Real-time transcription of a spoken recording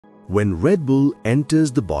When Red Bull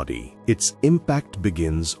enters the body, its impact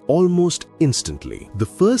begins almost instantly. The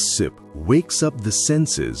first sip wakes up the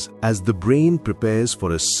senses as the brain prepares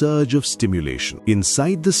for a surge of stimulation.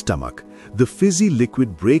 Inside the stomach, the fizzy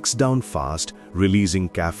liquid breaks down fast, releasing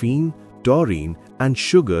caffeine, taurine, and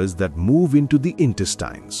sugars that move into the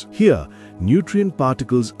intestines. Here, nutrient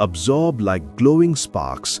particles absorb like glowing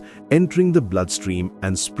sparks, entering the bloodstream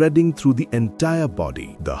and spreading through the entire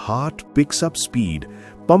body. The heart picks up speed,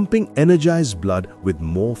 pumping energized blood with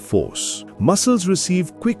more force. Muscles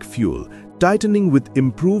receive quick fuel, tightening with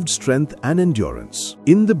improved strength and endurance.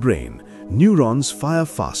 In the brain, neurons fire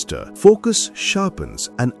faster, focus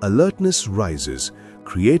sharpens, and alertness rises,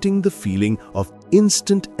 creating the feeling of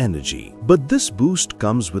instant energy. But this boost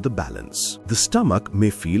comes with a balance. The stomach may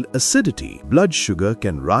feel acidity, blood sugar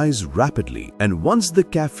can rise rapidly, and once the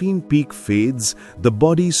caffeine peak fades, the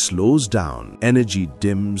body slows down, energy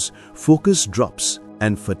dims, focus drops,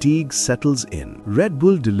 and fatigue settles in. Red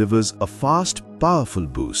Bull delivers a fast, powerful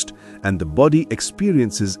boost, and the body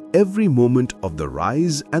experiences every moment of the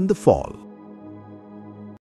rise and the fall.